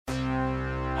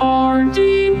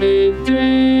Hardee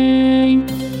Midday.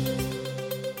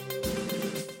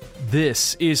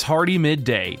 This is Hardee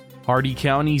Midday, Hardee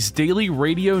County's daily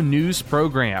radio news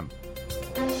program.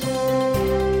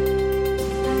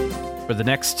 For the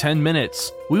next 10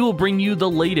 minutes, we will bring you the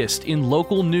latest in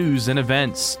local news and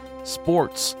events,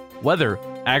 sports, weather,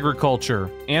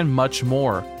 agriculture, and much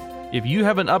more. If you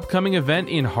have an upcoming event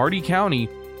in Hardee County,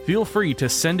 feel free to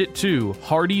send it to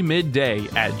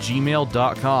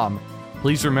hardeemidday@gmail.com.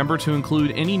 Please remember to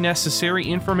include any necessary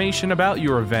information about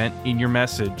your event in your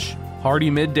message.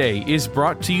 Hardee Midday is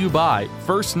brought to you by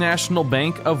First National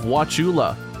Bank of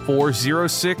Wauchula,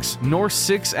 406 North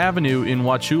 6th Avenue in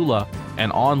Wauchula,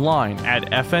 and online at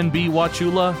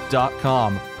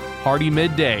fnbwauchula.com. Hardee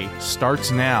Midday starts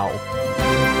now.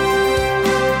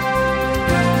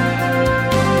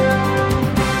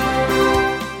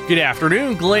 Good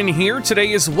afternoon, Glenn here.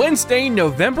 Today is Wednesday,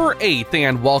 November 8th,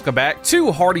 and welcome back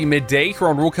to Hardee Midday here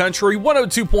on Rural Country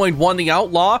 102.1 The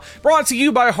Outlaw, brought to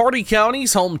you by Hardee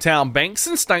County's hometown bank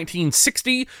since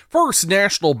 1960, First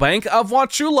National Bank of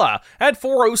Wauchula at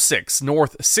 406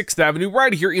 North 6th Avenue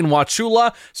right here in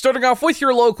Wauchula. Starting off with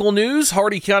your local news,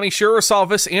 Hardee County Sheriff's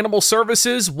Office Animal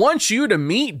Services wants you to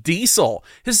meet Diesel.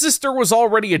 His sister was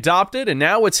already adopted, and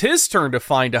now it's his turn to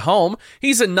find a home.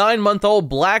 He's a 9-month-old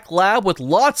black lab with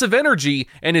lots of energy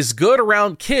and is good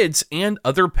around kids and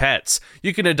other pets.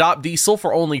 You can adopt Diesel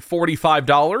for only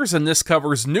 $45, and this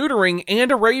covers neutering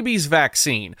and a rabies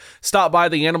vaccine. Stop by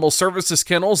the Animal Services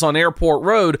Kennels on Airport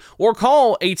Road or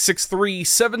call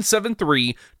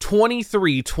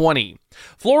 863-773-2320.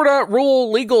 Florida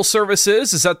Rural Legal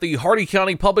Services is at the Hardee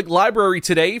County Public Library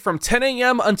today from 10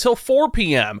 a.m. until 4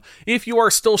 p.m. If you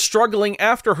are still struggling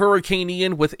after Hurricane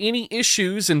Ian with any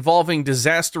issues involving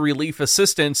disaster relief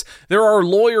assistance, there are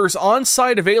lawyers on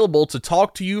site available to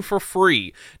talk to you for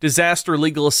free. Disaster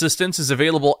legal assistance is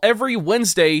available every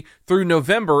Wednesday through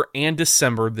November and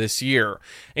December this year.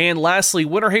 And lastly,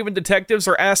 Winter Haven detectives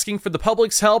are asking for the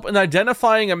public's help in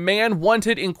identifying a man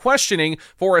wanted in questioning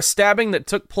for a stabbing that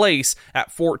took place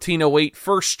at 1408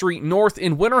 First Street North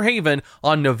in Winter Haven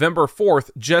on November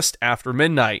 4th, just after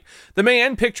midnight. The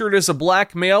man, pictured as a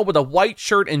black male with a white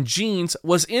shirt and jeans,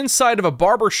 was inside of a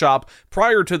barbershop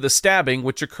prior to the stabbing,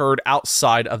 which occurred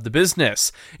outside of the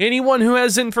business. Anyone who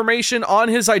has information on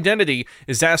his identity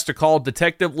is asked to call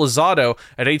Detective Lozado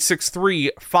at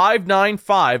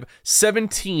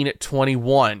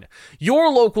 863-595-1721.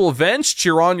 Your local events: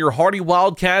 cheer on your Hardee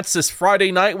Wildcats this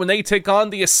Friday night when they take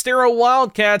on the Estero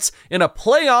Wildcats in a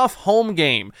playoff home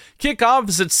game. Kickoff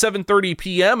is at 7:30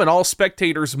 p.m. and all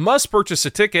spectators must purchase a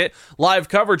ticket. Live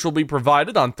coverage will be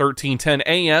provided on 1310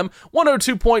 AM,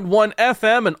 102.1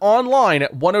 FM, and online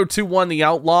at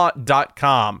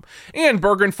 1021theoutlaw.com. And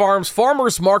Bergen Farms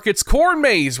Farmers Market's Corn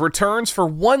Maze returns for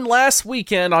one last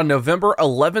weekend on November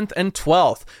 11th and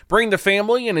 12th. Bring the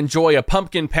family and enjoy a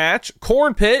pumpkin patch,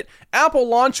 corn pit, apple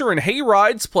launcher, and hay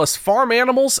rides, plus farm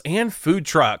animals and food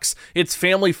trucks. It's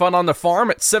family fun on the farm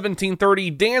at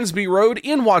 1730 Dansby Road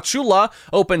in Wauchula,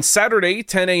 open Saturday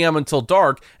 10 a.m. until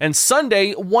dark and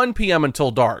Sunday 1 p.m. until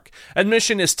dark.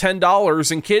 Admission is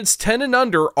 $10 and kids 10 and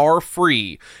under are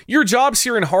free. Your jobs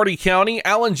here in Hardee County: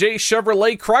 Allen J.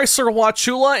 Chevrolet Chrysler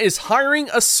Wauchula is hiring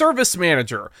a service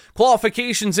manager.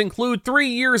 Qualifications include 3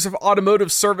 years of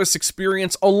automotive service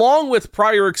experience along with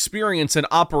prior experience in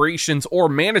operations or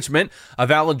management. A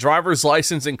valid driver's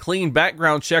license and clean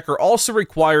background check are also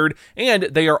required, and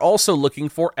they are also looking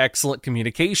for excellent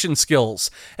communication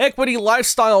skills. Equity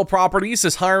Lifestyle Properties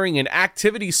is hiring an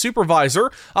activity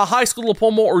supervisor, a high school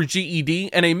diploma or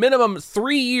GED, and a minimum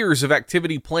 3 years of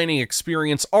activity planning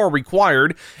experience are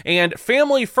required. And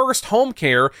Family First Home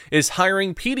Care is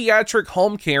hiring pediatric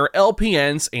home care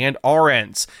LPNs and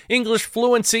RNs. English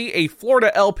fluency, a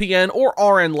Florida LPN or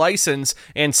RN license,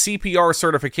 and CPR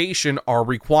certification are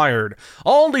required.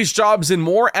 All these jobs and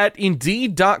more at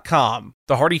Indeed.com.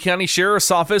 The Hardee County Sheriff's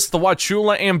Office, the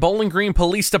Wauchula and Bowling Green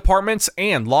Police Departments,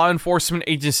 and law enforcement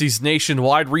agencies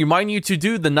nationwide remind you to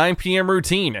do the 9 p.m.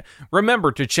 routine.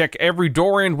 Remember to check every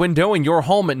door and window in your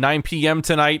home at 9 p.m.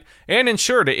 tonight and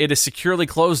ensure that it is securely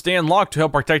closed and locked to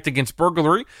help protect against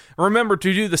burglary. Remember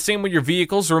to do the same with your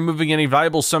vehicles, removing any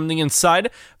valuables from the inside.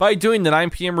 By doing the 9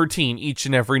 p.m. routine each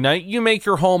and every night, you make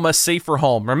your home a safer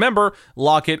home. Remember,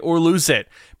 lock it or lose it.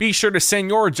 Be sure to send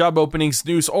your job openings,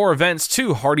 news, or events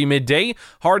to Hardee Midday,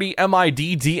 Hardee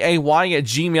MIDDAY at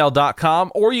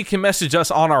gmail.com, or you can message us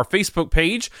on our Facebook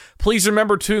page. Please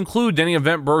remember to include any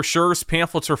event brochures,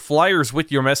 pamphlets, or flyers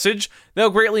with your message. They'll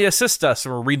greatly assist us,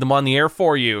 and we'll read them on the air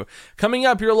for you. Coming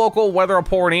up, your local weather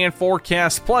report and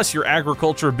forecast, plus your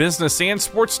agriculture, business, and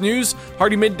sports news.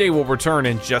 Hardee Midday will return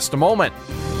in just a moment.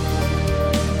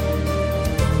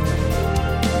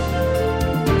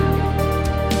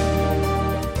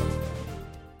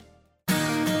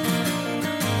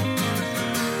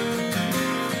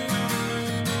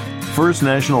 First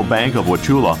National Bank of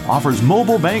Wauchula offers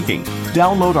mobile banking.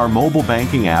 Download our mobile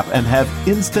banking app and have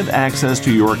instant access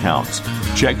to your accounts.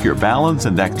 Check your balance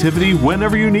and activity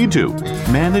whenever you need to.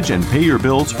 Manage and pay your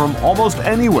bills from almost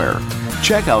anywhere.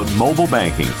 Check out mobile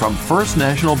banking from First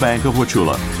National Bank of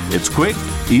Wauchula. It's quick,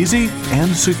 easy,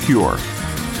 and secure.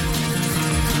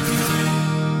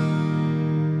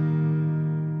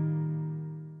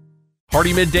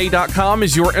 HardeeMidday.com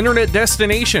is your internet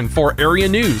destination for area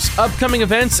news, upcoming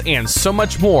events, and so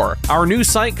much more. Our news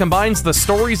site combines the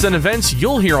stories and events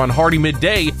you'll hear on Hardee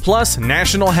Midday, plus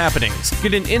national happenings.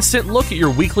 Get an instant look at your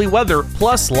weekly weather,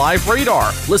 plus live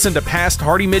radar. Listen to past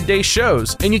Hardee Midday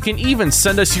shows, and you can even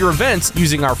send us your events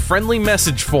using our friendly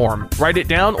message form. Write it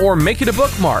down or make it a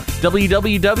bookmark.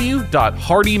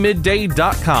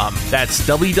 www.HardeeMidday.com. That's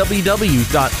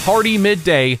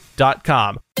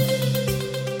www.HardeeMidday.com.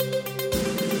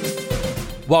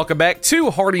 Welcome back to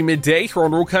Hardee Midday here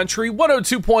on Rural Country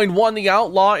 102.1 The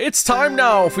Outlaw. It's time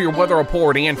now for your weather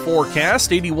report and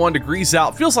forecast. 81 degrees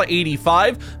out, feels like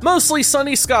 85. Mostly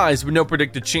sunny skies with no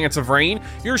predicted chance of rain.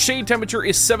 Your shade temperature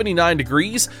is 79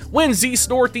 degrees. Winds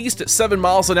east-northeast at 7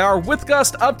 miles an hour with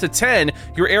gust up to 10.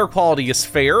 Your air quality is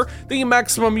fair. The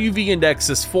maximum UV index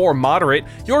is 4, moderate.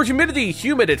 Your humidity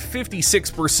humid at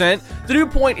 56%. The dew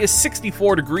point is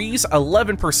 64 degrees,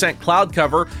 11% cloud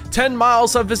cover, 10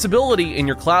 miles of visibility, and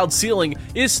your cloud ceiling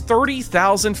is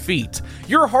 30,000 feet.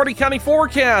 Your Hardee County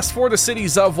forecast for the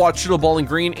cities of Wauchula, Bowling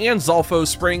Green, and Zolfo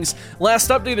Springs.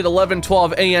 Last updated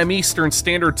 11:12 a.m. Eastern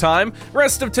Standard Time.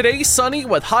 Rest of today sunny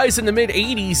with highs in the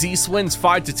mid-80s, east winds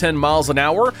 5 to 10 miles an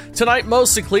hour. Tonight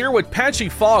mostly clear with patchy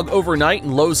fog overnight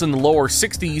and lows in the lower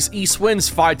 60s, east winds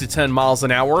 5 to 10 miles an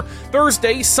hour.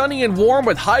 Thursday sunny and warm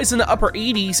with highs in the upper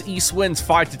 80s, east winds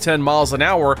 5 to 10 miles an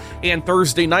hour. And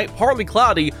Thursday night partly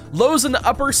cloudy, lows in the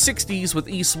upper 60s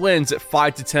with east winds at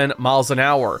 5 to 10 miles an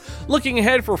hour. Looking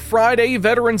ahead for Friday,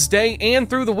 Veterans Day, and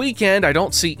through the weekend, I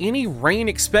don't see any rain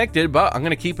expected, but I'm going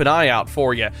to keep an eye out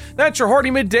for you. That's your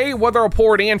Hardee Midday weather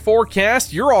report and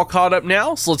forecast. You're all caught up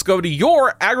now, so let's go to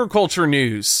your agriculture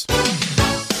news.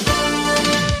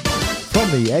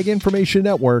 From the Ag Information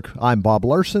Network, I'm Bob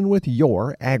Larson with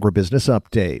your Agribusiness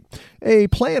Update. A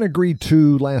plan agreed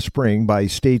to last spring by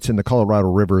states in the Colorado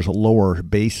River's lower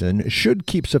basin should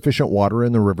keep sufficient water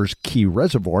in the river's key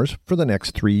reservoirs for the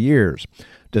next 3 years.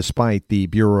 Despite the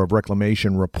Bureau of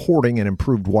Reclamation reporting an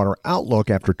improved water outlook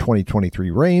after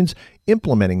 2023 rains,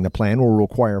 implementing the plan will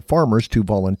require farmers to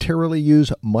voluntarily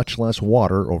use much less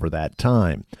water over that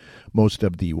time. Most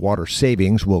of the water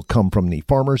savings will come from the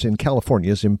farmers in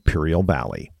California's Imperial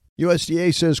Valley.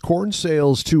 USDA says corn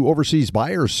sales to overseas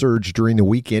buyers surged during the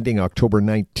week ending October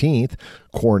 19th.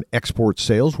 Corn export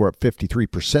sales were up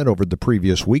 53% over the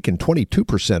previous week and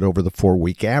 22% over the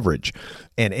 4-week average.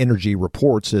 And Energy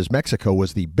Report says Mexico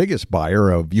was the biggest buyer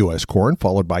of U.S. corn,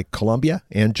 followed by Colombia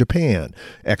and Japan.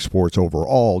 Exports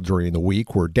overall during the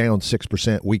week were down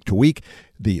 6% week to week,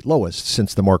 the lowest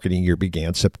since the marketing year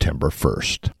began September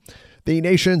 1st. The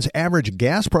nation's average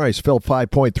gas price fell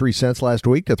 5.3 cents last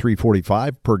week to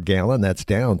 $3.45 per gallon. That's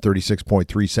down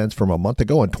 36.3 cents from a month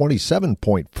ago and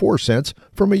 27.4 cents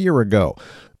from a year ago.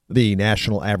 The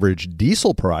national average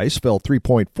diesel price fell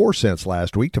 3.4 cents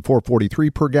last week to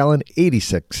 $4.43 per gallon,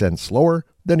 86 cents lower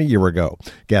than a year ago.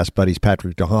 Gas Buddy's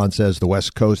Patrick DeHaan says the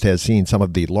West Coast has seen some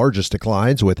of the largest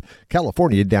declines, with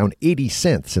California down 80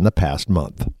 cents in the past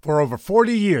month. For over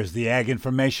 40 years, the Ag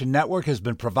Information Network has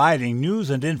been providing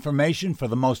news and information for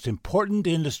the most important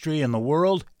industry in the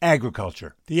world,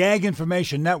 agriculture. The Ag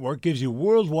Information Network gives you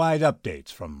worldwide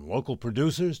updates from local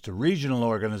producers to regional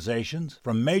organizations,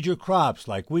 from major crops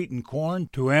like wheat and corn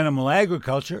to animal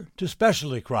agriculture to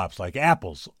specialty crops like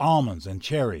apples, almonds, and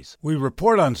cherries. We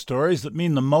report on stories that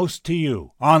mean the most to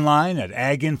you. Online at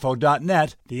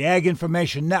aginfo.net, the Ag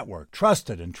Information Network,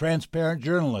 trusted and transparent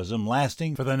journalism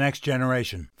lasting for the next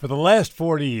generation. For the last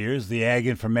 40 years, the Ag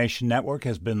Information Network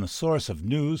has been the source of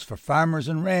news for farmers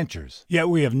and ranchers. Yet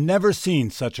we have never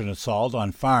seen such an assault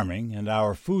on farming and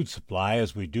our food supply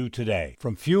as we do today.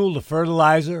 From fuel to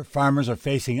fertilizer, farmers are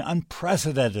facing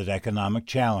unprecedented economic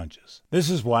challenges. This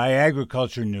is why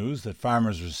agriculture news that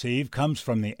farmers receive comes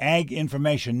from the Ag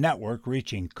Information Network,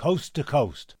 reaching coast to coast.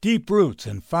 Deep roots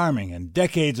in farming and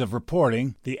decades of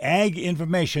reporting, the Ag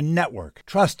Information Network,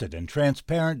 trusted and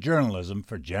transparent journalism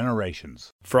for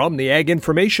generations. From the Ag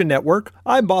Information Network,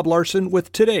 I'm Bob Larson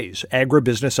with today's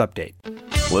Agribusiness Update.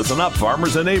 Listen up,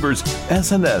 farmers and neighbors.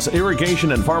 S&S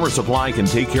Irrigation and Farmer Supply can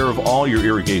take care of all your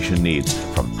irrigation needs,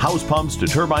 from house pumps to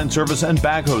turbine service and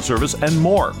backhoe service and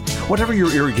more. Whatever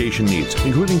your irrigation needs,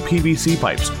 including PVC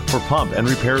pipes for pump and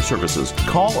repair services,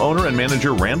 call owner and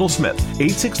manager Randall Smith,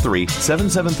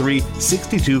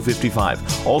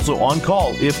 863-773-6255. Also on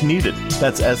call if needed.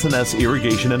 That's S&S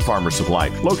Irrigation and Farmer Supply,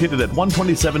 located at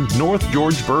 127 North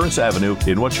George Burris Avenue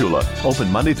in Wauchula. Open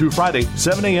Monday through Friday,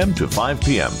 7 a.m. to 5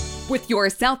 p.m. With your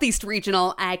Southeast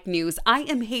Regional Ag News, I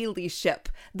am Haley Ship.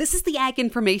 This is the Ag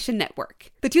Information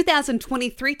Network. The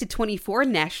 2023-24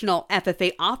 National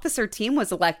FFA Officer Team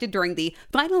was elected during the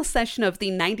final session of the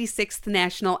 96th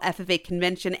National FFA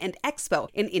Convention and Expo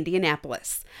in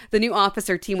Indianapolis. The new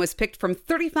officer team was picked from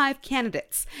 35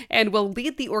 candidates and will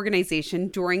lead the organization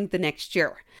during the next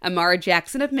year. Amara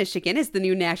Jackson of Michigan is the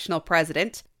new national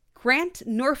president. Grant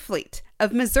Norfleet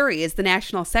of Missouri is the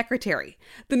national secretary.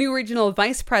 The new regional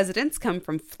vice presidents come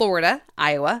from Florida,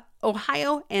 Iowa,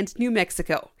 Ohio, and New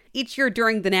Mexico. Each year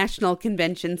during the national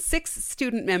convention, 6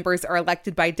 student members are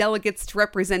elected by delegates to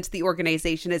represent the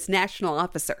organization as national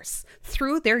officers.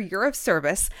 Through their year of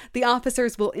service, the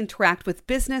officers will interact with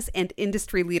business and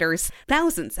industry leaders,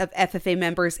 thousands of FFA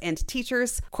members and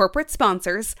teachers, corporate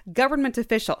sponsors, government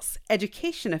officials,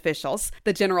 education officials,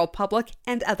 the general public,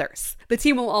 and others. The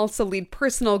team will also lead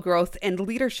personal growth and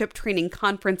leadership training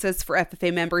conferences for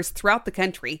FFA members throughout the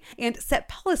country and set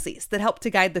policies that help to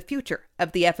guide the future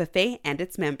of the FFA and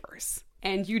its members.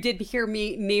 And you did hear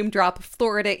me name drop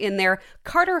Florida in there.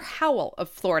 Carter Howell of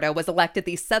Florida was elected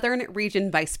the Southern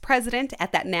Region Vice President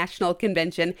at that national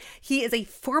convention. He is a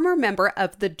former member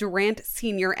of the Durant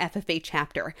Senior FFA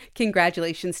chapter.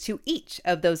 Congratulations to each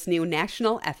of those new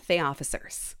national FFA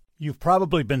officers. You've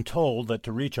probably been told that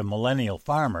to reach a millennial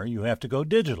farmer, you have to go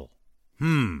digital.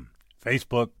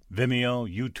 Facebook,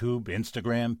 Vimeo, YouTube,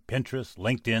 Instagram, Pinterest,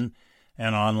 LinkedIn,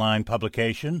 an online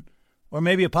publication, or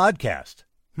maybe a podcast.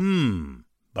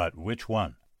 But which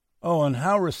one? Oh, and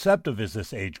how receptive is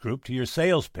this age group to your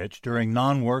sales pitch during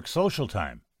non-work social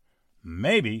time?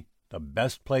 Maybe the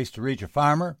best place to reach a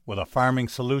farmer with a farming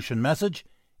solution message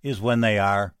is when they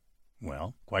are,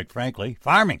 well, quite frankly,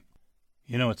 farming.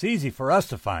 You know, it's easy for us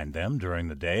to find them during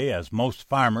the day, as most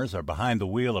farmers are behind the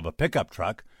wheel of a pickup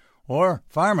truck or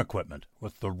farm equipment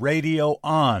with the radio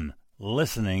on,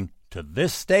 listening to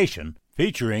this station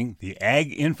featuring the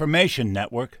Ag Information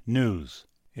Network News.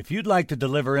 If you'd like to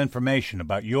deliver information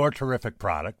about your terrific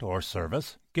product or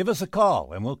service, give us a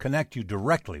call and we'll connect you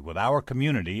directly with our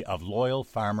community of loyal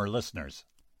farmer listeners.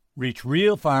 Reach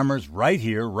real farmers right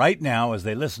here, right now, as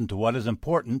they listen to what is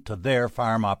important to their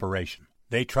farm operation.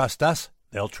 They trust us,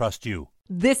 they'll trust you.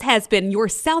 This has been your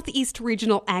Southeast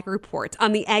Regional Ag Report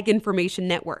on the Ag Information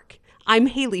Network. I'm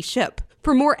Haley Ship.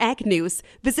 For more ag news,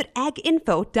 visit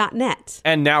aginfo.net.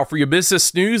 And now for your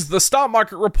business news, the stock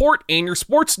market report, and your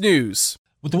sports news.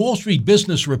 With the Wall Street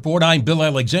Business Report, I'm Bill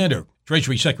Alexander.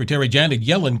 Treasury Secretary Janet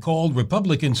Yellen called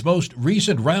Republicans' most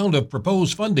recent round of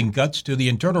proposed funding cuts to the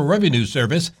Internal Revenue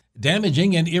Service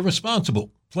damaging and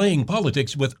irresponsible. Playing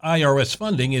politics with IRS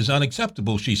funding is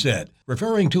unacceptable, she said,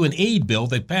 referring to an aid bill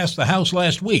that passed the House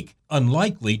last week,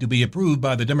 unlikely to be approved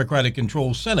by the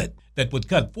Democratic-controlled Senate, that would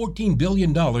cut $14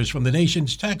 billion from the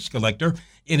nation's tax collector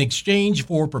in exchange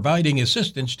for providing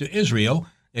assistance to Israel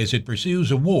as it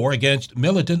pursues a war against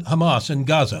militant Hamas in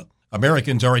Gaza.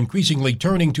 Americans are increasingly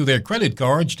turning to their credit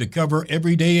cards to cover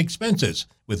everyday expenses,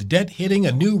 with debt hitting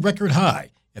a new record high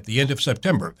at the end of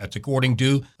September. That's according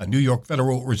to a New York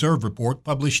Federal Reserve report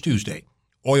published Tuesday.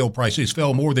 Oil prices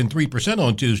fell more than 3%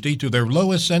 on Tuesday to their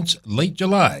lowest since late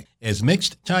July, as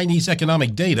mixed Chinese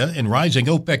economic data and rising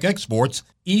OPEC exports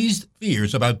eased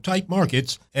fears about tight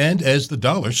markets and as the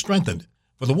dollar strengthened.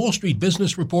 For the Wall Street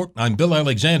Business Report, I'm Bill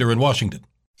Alexander in Washington.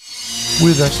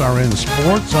 With SRN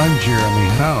Sports, I'm Jeremy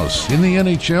House. In the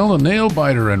NHL, a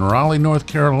nail-biter in Raleigh, North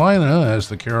Carolina, as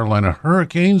the Carolina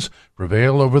Hurricanes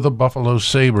prevail over the Buffalo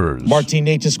Sabres. Martin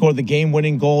Necas scored the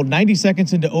game-winning goal 90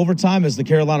 seconds into overtime as the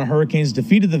Carolina Hurricanes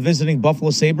defeated the visiting Buffalo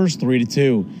Sabres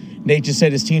 3-2. Necas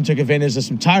said his team took advantage of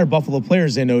some tired Buffalo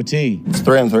players in OT. It's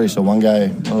 3-3, so one guy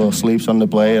sleeps on the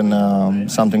play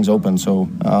and something's open. So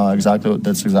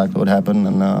that's exactly what happened,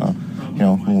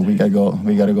 and we got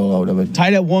to go out of it.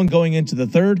 Tied at 1 going into the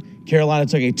third, Carolina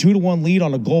took a 2-1 lead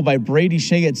on a goal by Brady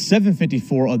Shea at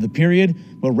 7:54 of the period,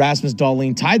 but Rasmus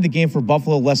Dahlin tied the game for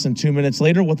Buffalo less than 2 minutes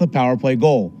later with a power play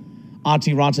goal.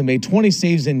 Antti Raanta made 20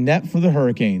 saves in net for the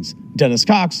Hurricanes. Dennis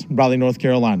Cox, Raleigh, North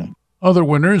Carolina. Other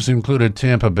winners included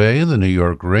Tampa Bay, the New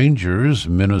York Rangers,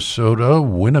 Minnesota,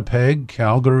 Winnipeg,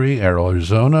 Calgary,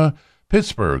 Arizona,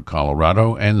 Pittsburgh,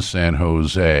 Colorado, and San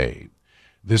Jose.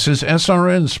 This is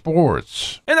SRN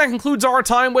Sports. And that concludes our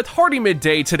time with Hardee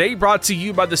Midday today, brought to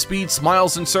you by the speed,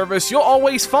 smiles, and service you'll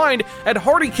always find at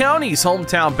Hardee County's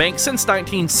hometown bank since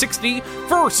 1960,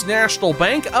 First National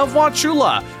Bank of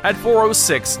Wauchula at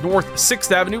 406 North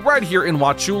 6th Avenue right here in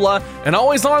Wauchula, and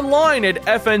always online at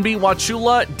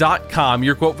fnbwauchula.com.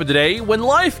 Your quote for today: when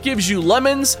life gives you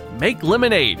lemons, make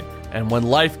lemonade. And when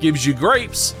life gives you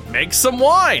grapes, make some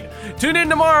wine. Tune in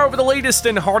tomorrow for the latest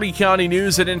in Hardee County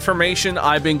news and information.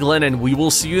 I've been Glenn, and we will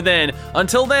see you then.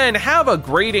 Until then, have a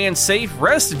great and safe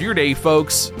rest of your day,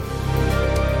 folks.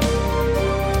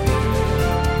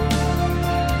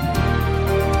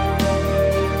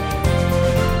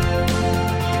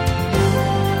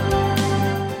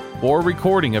 For a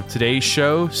recording of today's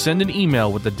show, send an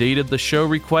email with the date of the show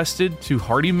requested to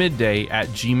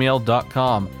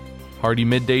hardeemidday@gmail.com. Hardee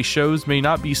Midday shows may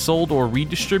not be sold or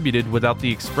redistributed without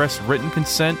the express written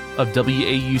consent of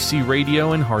WAUC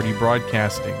Radio and Hardee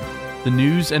Broadcasting. The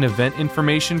news and event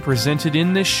information presented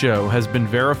in this show has been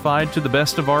verified to the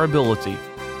best of our ability.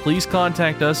 Please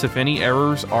contact us if any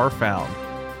errors are found.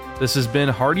 This has been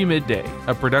Hardee Midday,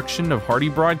 a production of Hardee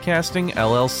Broadcasting,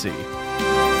 LLC.